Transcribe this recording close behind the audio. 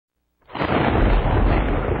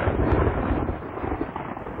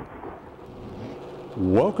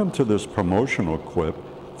Welcome to this promotional clip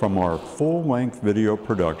from our full-length video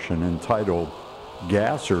production entitled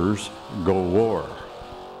Gassers Galore.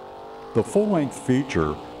 The full-length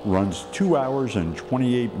feature runs 2 hours and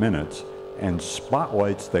 28 minutes and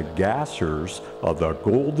spotlights the gassers of the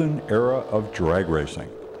golden era of drag racing.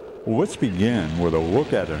 Let's begin with a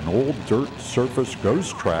look at an old dirt surface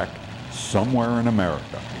ghost track somewhere in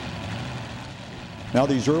America. Now,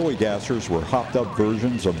 these early gassers were hopped-up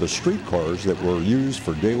versions of the streetcars that were used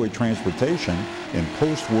for daily transportation in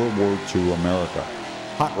post-World War II America.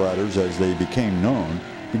 Hot rodders, as they became known,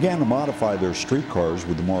 began to modify their streetcars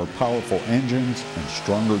with more powerful engines and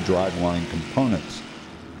stronger driveline components.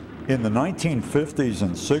 In the 1950s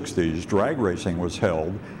and 60s, drag racing was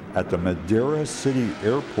held at the Madera City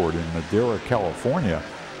Airport in Madera, California,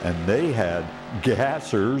 and they had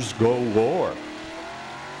gassers galore.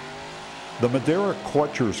 The Madera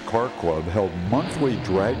Clutchers Car Club held monthly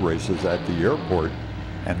drag races at the airport,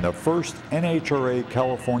 and the first NHRA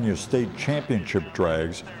California State Championship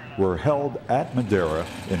drags were held at Madera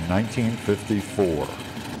in 1954.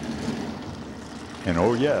 And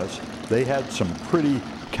oh yes, they had some pretty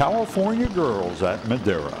California girls at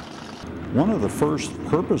Madera. One of the first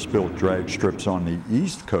purpose-built drag strips on the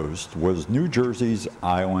East Coast was New Jersey's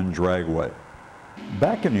Island Dragway.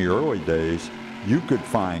 Back in the early days, you could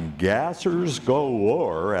find gassers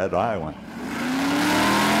galore at Island.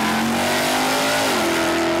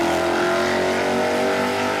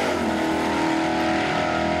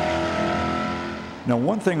 Now,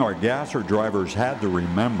 one thing our gasser drivers had to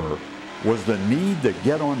remember was the need to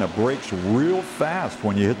get on the brakes real fast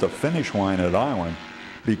when you hit the finish line at Island,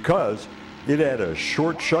 because it had a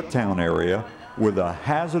short shutdown area with a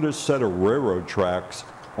hazardous set of railroad tracks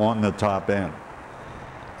on the top end.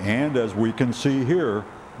 And as we can see here,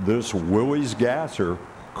 this Willie's gasser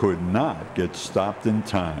could not get stopped in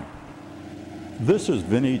time. This is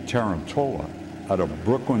Vinny Tarantola out of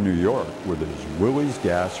Brooklyn, New York with his Willie's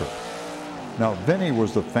gasser. Now, Vinny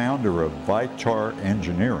was the founder of Vitar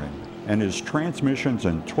Engineering, and his transmissions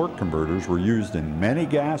and torque converters were used in many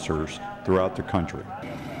gassers throughout the country.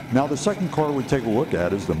 Now, the second car we take a look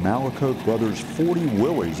at is the Malakote Brothers 40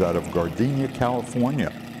 Willies out of Gardenia,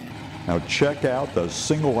 California. Now, check out the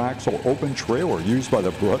single-axle open trailer used by the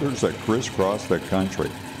brothers that crisscross the country.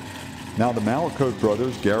 Now, the Malakote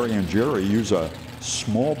brothers, Gary and Jerry, use a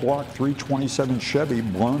small block 327 Chevy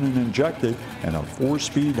blown and injected and a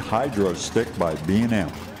 4-speed hydro stick by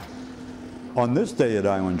B&M. On this day at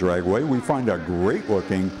Island Dragway, we find a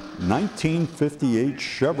great-looking 1958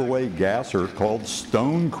 Chevrolet gasser called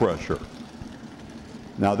Stone Crusher.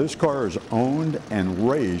 Now, this car is owned and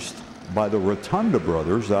raced by the Rotunda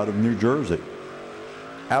brothers out of New Jersey.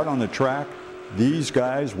 Out on the track, these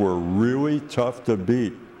guys were really tough to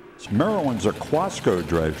beat. Maryland's Aquasco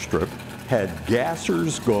drag strip had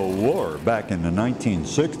gassers galore back in the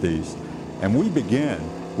 1960s, and we begin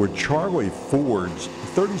with Charlie Ford's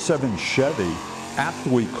 37 Chevy,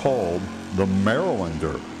 aptly called the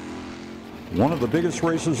Marylander. One of the biggest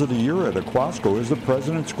races of the year at Aquasco is the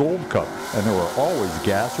President's Gold Cup, and there were always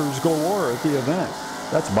gassers galore at the event.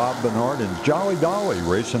 That's Bob Bernard and Jolly Dolly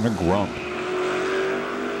racing a Grump.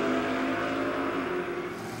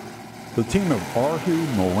 The team of Arhu,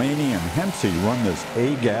 Mulaney, and Hempsey run this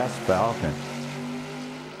A-Gas Falcon.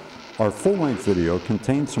 Our full-length video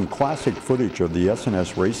contains some classic footage of the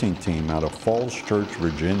S&S racing team out of Falls Church,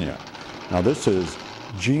 Virginia. Now, this is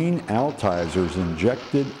Gene Altizer's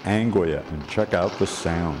injected Anglia, and check out the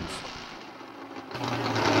sounds.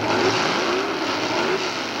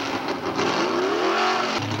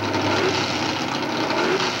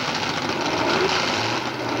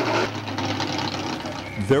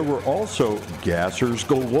 There were also gassers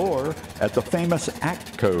galore at the famous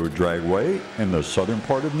Atco Dragway in the southern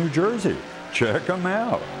part of New Jersey. Check them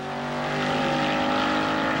out.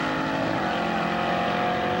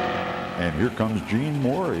 And here comes Gene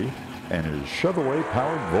Morey and his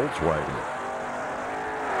Chevrolet-powered Volkswagen.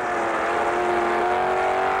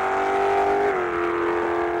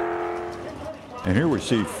 And here we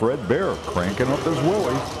see Fred Bear cranking up his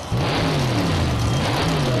Willie.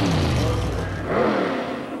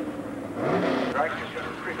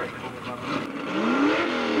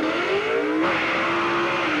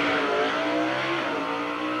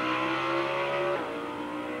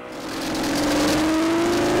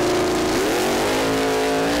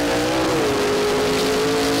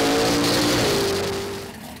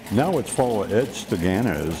 Now let's follow Ed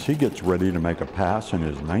Stegana as he gets ready to make a pass in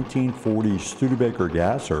his 1940 Studebaker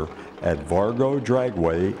gasser at Vargo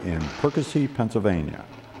Dragway in Percy, Pennsylvania.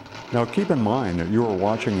 Now keep in mind that you are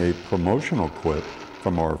watching a promotional clip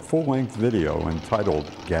from our full-length video entitled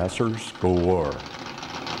Gassers Galore.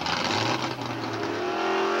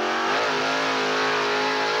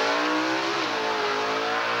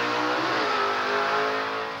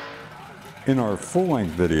 In our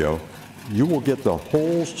full-length video, you will get the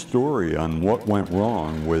whole story on what went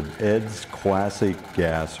wrong with Ed's classic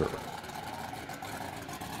gasser.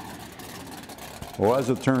 Well, as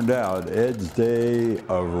it turned out, Ed's day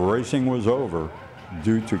of racing was over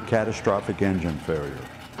due to catastrophic engine failure.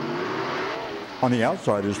 On the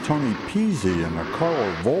outside is Tony Peasy in the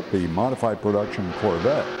Carlo Volpe modified production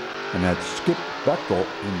Corvette, and that's Skip Bechtel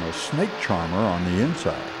in the Snake Charmer on the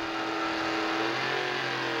inside.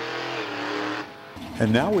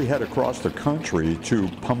 And now we head across the country to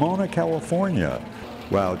Pomona, California.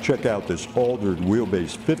 Wow, check out this altered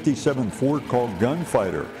wheelbase 57 Ford called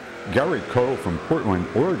Gunfighter. Gary Coe from Portland,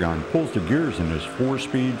 Oregon pulls the gears in his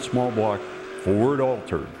 4-speed small block Ford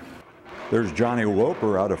Altered. There's Johnny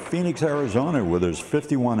Loper out of Phoenix, Arizona with his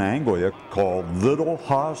 51 Anglia called Little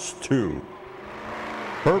Hoss 2.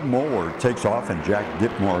 Herb Moeller takes off in Jack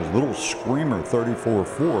Ditmar's Little Screamer 34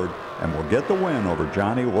 Ford and will get the win over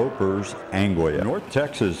Johnny Loper's Anglia. North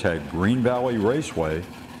Texas had Green Valley Raceway,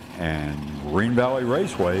 and Green Valley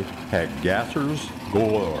Raceway had Gassers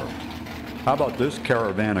Galore. How about this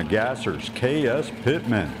caravan of Gassers, K.S.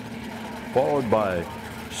 Pittman, followed by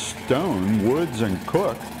Stone, Woods, and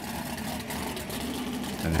Cook.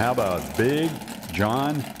 And how about Big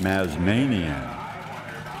John Mazmanian?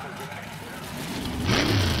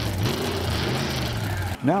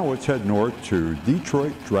 Now let's head north to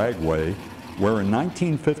Detroit Dragway, where in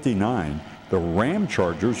 1959, the Ram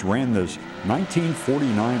Chargers ran this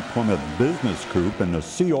 1949 Plymouth Business Coupe in the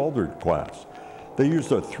C. Altered class. They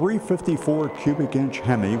used a 354 cubic inch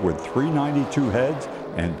Hemi with 392 heads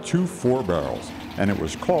and 2 4-barrels, and it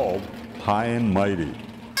was called High and Mighty. The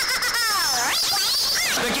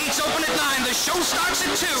gates open at 9, the show starts at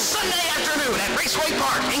 2, Sunday afternoon at Raceway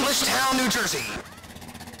Park, Englishtown, New Jersey.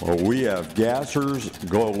 Well, we have Gassers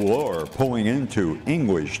Galore pulling into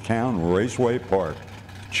Englishtown Raceway Park.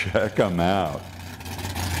 Check them out.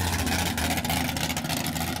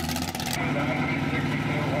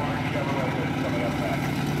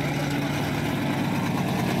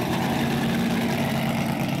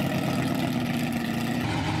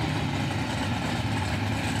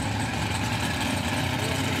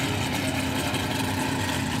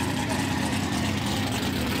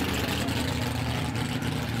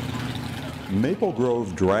 Maple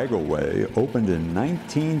Grove Dragaway opened in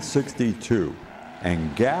 1962,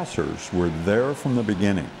 and Gassers were there from the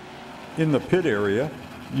beginning. In the pit area,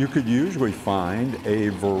 you could usually find a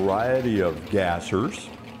variety of Gassers,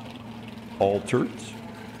 Altereds,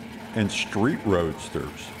 and street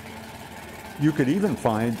roadsters. You could even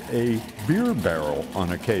find a beer barrel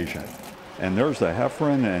on occasion. And there's the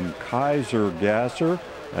Heffron and Kaiser Gasser.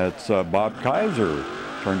 That's Bob Kaiser.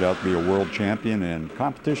 Turned out to be a world champion in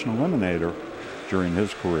competition eliminator during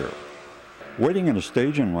his career. Waiting in the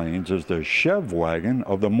staging lanes is the Chev wagon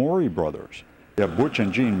of the Maury brothers. You have Butch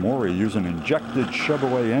and Gene Maury use an injected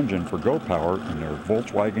Chevrolet engine for go power in their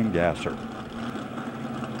Volkswagen Gasser.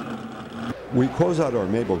 We close out our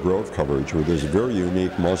Maple Grove coverage with this very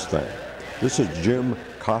unique Mustang. This is Jim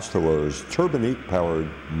Costello's turbine-powered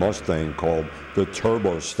Mustang called the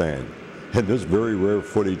Turbo Stang. And this very rare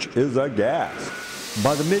footage is a gas.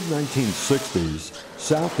 By the mid-1960s,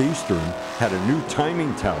 Southeastern had a new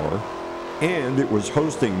timing tower, and it was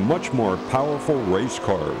hosting much more powerful race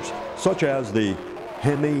cars, such as the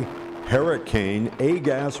Hemi Hurricane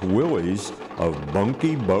A-Gas Willys of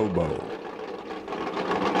Bunky Bobo.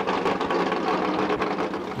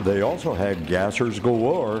 They also had Gassers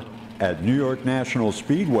Galore at New York National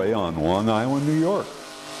Speedway on Long Island, New York.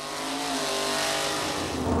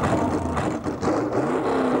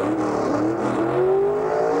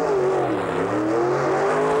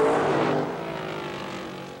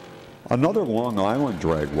 Another Long Island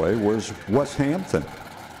dragway was West Hampton,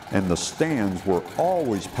 and the stands were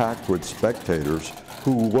always packed with spectators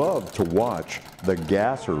who loved to watch the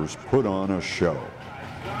Gassers put on a show.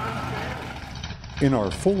 In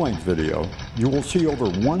our full-length video, you will see over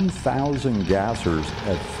 1,000 Gassers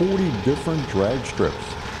at 40 different drag strips.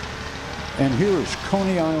 And here is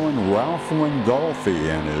Coney Island Ralph Lindolfi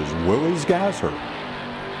and his Willys Gasser.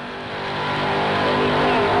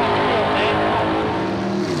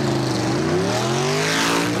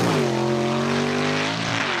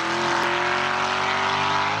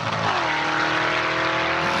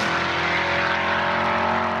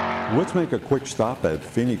 Let's make a quick stop at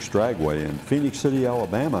Phoenix Dragway in Phoenix City,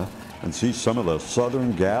 Alabama, and see some of the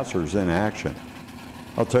Southern Gassers in action.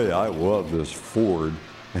 I'll tell you, I love this Ford,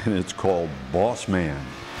 and it's called Boss Man.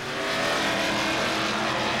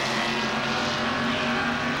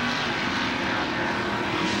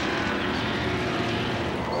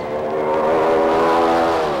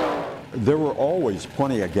 There were always always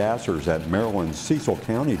plenty of gassers at Maryland's Cecil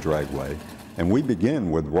County Dragway, and we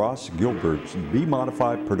begin with Ross Gilbert's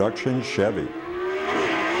B-Modified Production Chevy.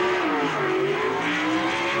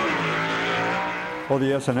 Well,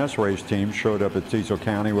 the SNS race team showed up at Cecil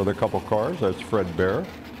County with a couple cars. That's Fred Bear.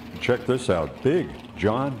 Check this out. Big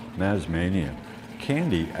John Masmanian.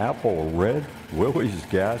 Candy Apple Red Willie's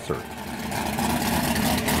Gasser.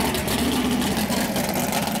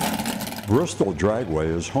 Bristol Dragway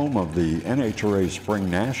is home of the NHRA Spring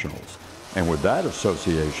Nationals. And with that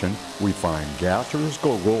association, we find gassers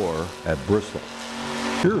galore at Bristol.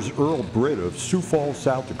 Here's Earl Britt of Sioux Falls,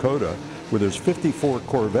 South Dakota, with his '54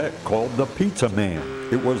 Corvette called the Pizza Man.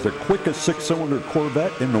 It was the quickest six-cylinder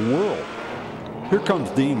Corvette in the world. Here comes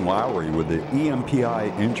Dean Lowry with the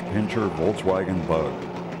EMPI inch-pincher Volkswagen Bug.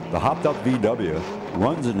 The hopped-up VW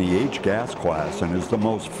runs in the H-gas class and is the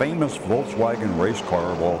most famous Volkswagen race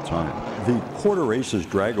car of all time. The Quarter Aces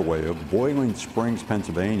Dragaway of Boiling Springs,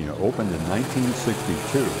 Pennsylvania opened in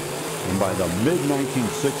 1962, and by the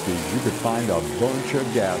mid-1960s you could find a bunch of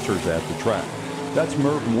gassers at the track. That's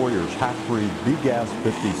Merv Moyer's half-breed B-Gas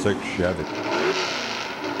 56 Chevy.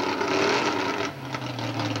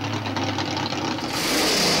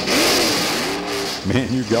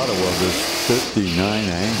 Man, you gotta love this 59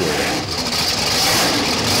 Angler.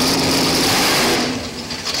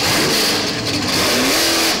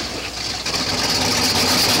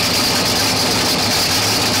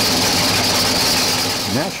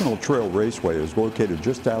 National Trail Raceway is located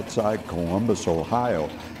just outside Columbus, Ohio,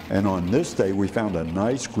 and on this day we found a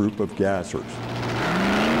nice group of gassers.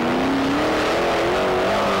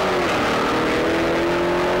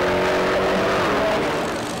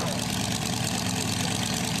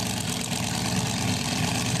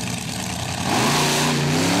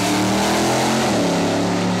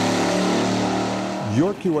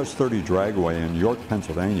 York US 30 Dragway in York,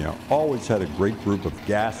 Pennsylvania always had a great group of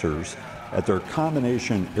gassers at their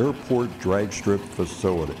combination airport drag strip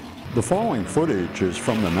facility. The following footage is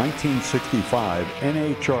from the 1965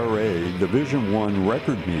 NHRA Division I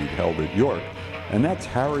record meet held at York, and that's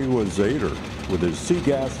Harry Lazader with his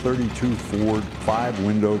Seagas 32 Ford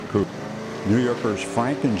 5-window coupe. New Yorkers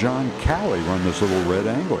Frank and John Calley run this little red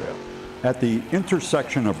Anglia. At the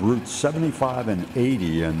intersection of routes 75 and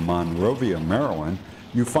 80 in Monrovia, Maryland,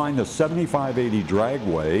 you find the 7580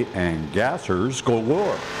 Dragway and gassers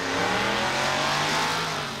galore.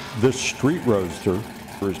 This street roadster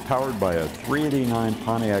is powered by a 389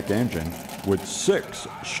 Pontiac engine with 6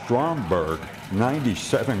 Stromberg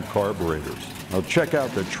 97 carburetors. Now check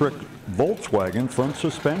out the trick Volkswagen front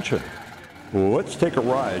suspension. Well, let's take a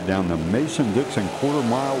ride down the Mason-Dixon quarter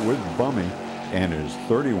mile with Bummy and his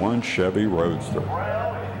 31 Chevy Roadster.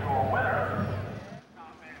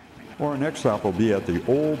 Our next stop will be at the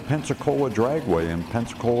old Pensacola Dragway in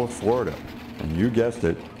Pensacola, Florida. And you guessed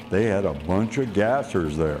it, they had a bunch of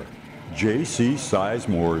gassers there. J.C.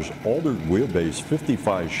 Sizemore's altered wheelbase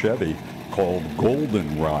 55 Chevy called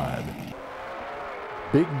Goldenrod.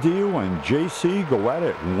 Big Deal and J.C. go at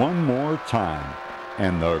it one more time.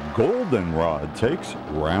 And the Goldenrod takes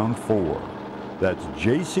round 4. That's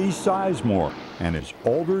J.C. Sizemore and his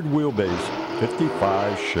altered wheelbase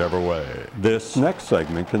 55 Chevrolet. This next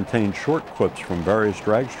segment contains short clips from various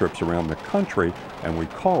drag strips around the country, and we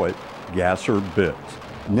call it Gasser Bits.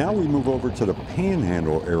 Now we move over to the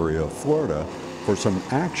Panhandle area of Florida for some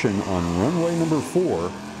action on runway number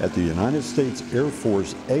 4 at the United States Air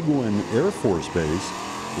Force Eglin Air Force Base,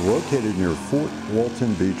 located near Fort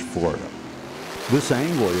Walton Beach, Florida. This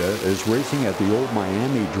Anglia is racing at the old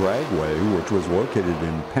Miami Dragway, which was located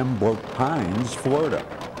in Pembroke Pines, Florida.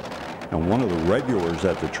 And one of the regulars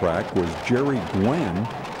at the track was Jerry Gwen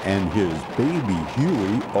and his Baby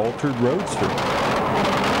Huey altered roadster.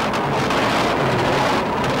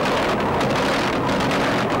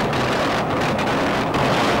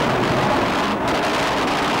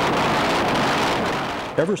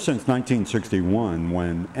 Ever since 1961,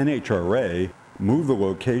 when NHRA moved the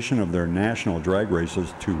location of their national drag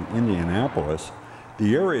races to Indianapolis,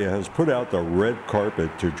 the area has put out the red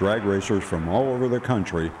carpet to drag racers from all over the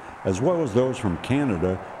country, as well as those from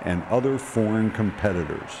Canada and other foreign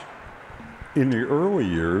competitors. In the early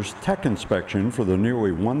years, tech inspection for the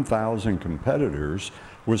nearly 1,000 competitors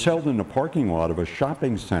was held in the parking lot of a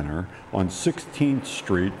shopping center on 16th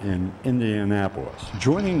Street in Indianapolis.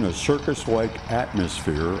 Joining the circus-like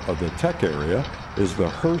atmosphere of the tech area is the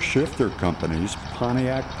Herr Shifter Company's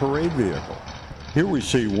Pontiac parade vehicle. Here we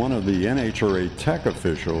see one of the NHRA tech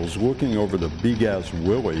officials looking over the B-Gas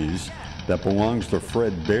Willies that belongs to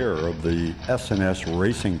Fred Bear of the SNS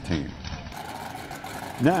racing team.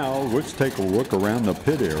 Now let's take a look around the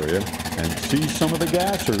pit area and see some of the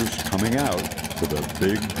gassers coming out to the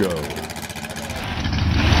big go.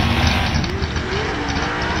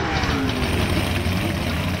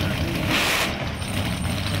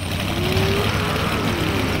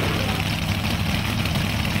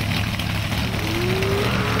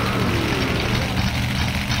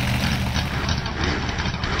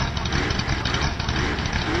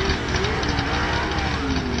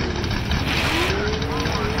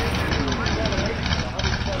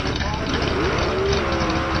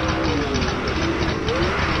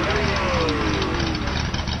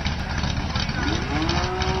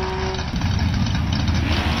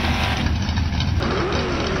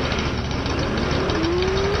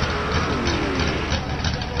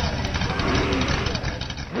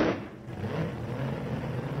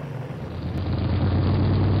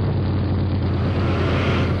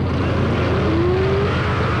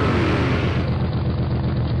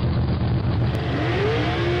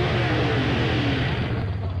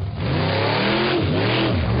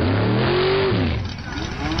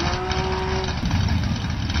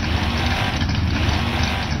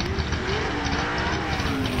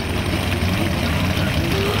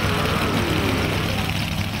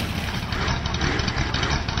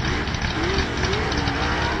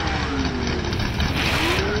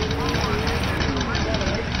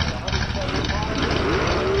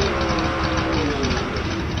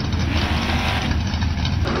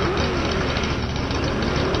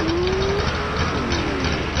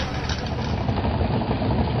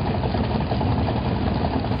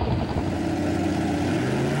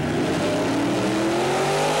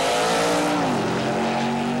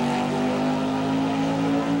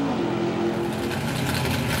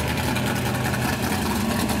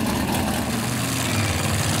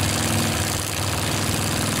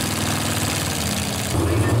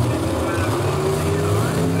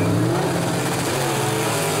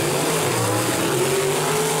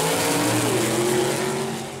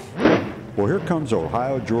 Well, here comes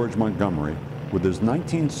Ohio George Montgomery with his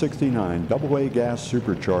 1969 AA gas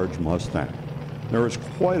supercharged Mustang. There is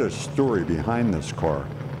quite a story behind this car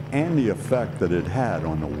and the effect that it had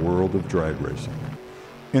on the world of drag racing.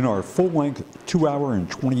 In our full-length 2-hour and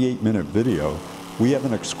 28-minute video, we have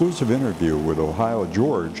an exclusive interview with Ohio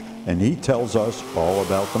George, and he tells us all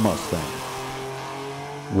about the Mustang.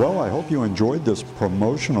 Well, I hope you enjoyed this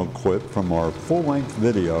promotional clip from our full-length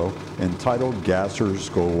video entitled Gassers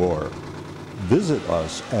Galore. Visit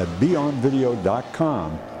us at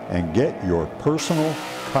beyondvideo.com and get your personal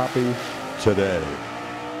copy today.